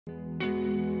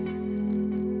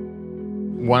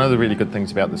One of the really good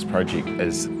things about this project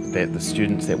is that the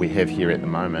students that we have here at the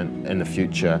moment, in the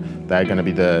future, they're going to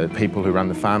be the people who run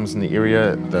the farms in the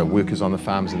area, the workers on the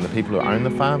farms and the people who own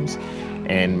the farms,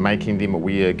 and making them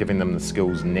aware, giving them the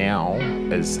skills now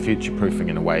is future-proofing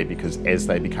in a way, because as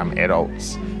they become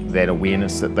adults, that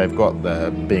awareness that they've got,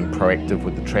 the being proactive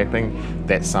with the trapping,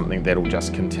 that's something that'll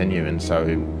just continue. And so,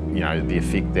 you know, the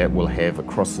effect that we'll have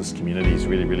across this community is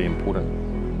really, really important.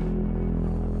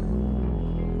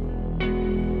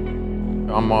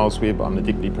 I'm Miles Webb, I'm the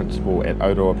Deputy Principal at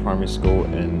Auroa Primary School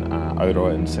in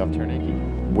Auroa in South Taranaki.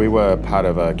 We were part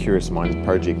of a Curious Minds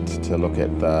project to look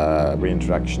at the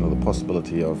reintroduction or the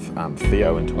possibility of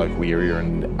whio into local area,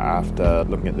 and after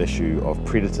looking at the issue of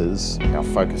predators, our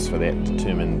focus for that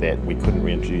determined that we couldn't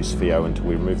reintroduce whio until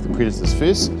we removed the predators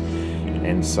first.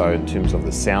 And so in terms of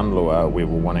the sound lure, we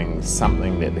were wanting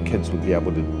something that the kids would be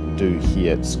able to do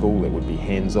here at school that would be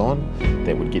hands-on,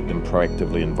 that would get them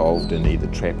proactively involved in either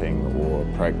trapping or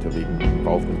proactively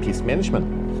involved in pest management.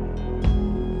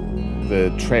 The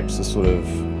traps are sort of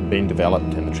been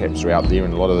developed and the traps are out there,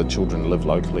 and a lot of the children live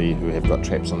locally who have got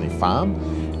traps on their farm,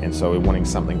 and so we're wanting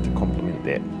something to complement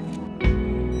that.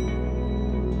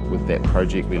 With that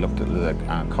project we looked at the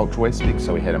cultural aspects,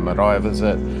 so we had a marae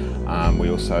visit, we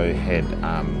also had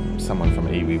someone from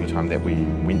iwi every time that we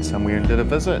went somewhere and did a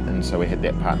visit, and so we had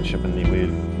that partnership in there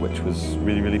which was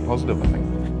really, really positive, I think.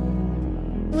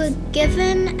 We're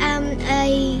given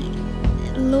a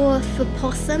lure for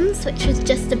possums, which was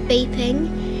just a beeping,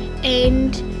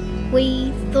 and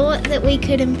we thought that we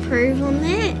could improve on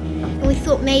that, and we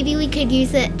thought maybe we could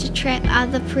use it to trap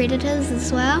other predators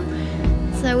as well.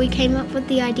 So we came up with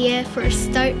the idea for a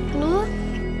stoat lure.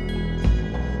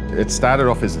 It started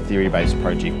off as a theory-based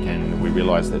project, and we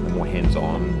realised that the more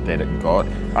hands-on that it got,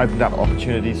 opened up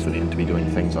opportunities for them to be doing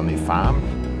things on their farm.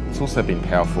 It's also been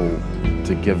powerful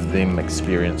to give them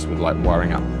experience with like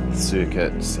wiring up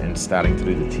circuits and starting to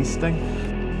do the testing.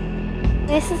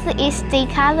 This is the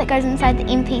SD card that goes inside the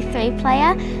MP3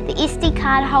 player. The SD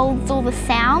card holds all the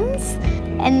sounds,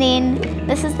 and then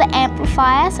this is the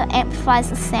amplifier, so it amplifies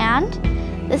the sound.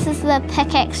 This is the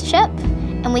pickaxe chip,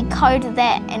 and we code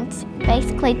that and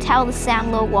basically tell the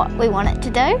sound lure what we want it to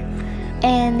do.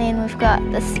 And then we've got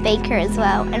the speaker as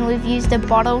well, and we've used a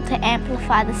bottle to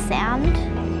amplify the sound.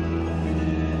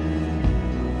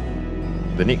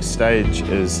 The next stage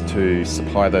is to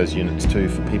supply those units too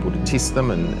for people to test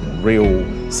them in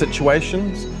real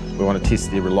situations. We want to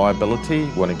test their reliability,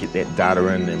 we want to get that data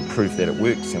in and prove that it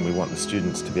works, and we want the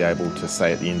students to be able to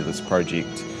say at the end of this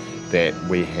project that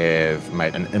we have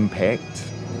made an impact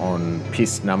on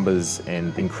pest numbers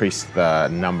and increased the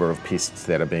number of pests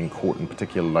that are being caught in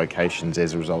particular locations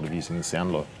as a result of using the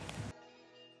sound lure.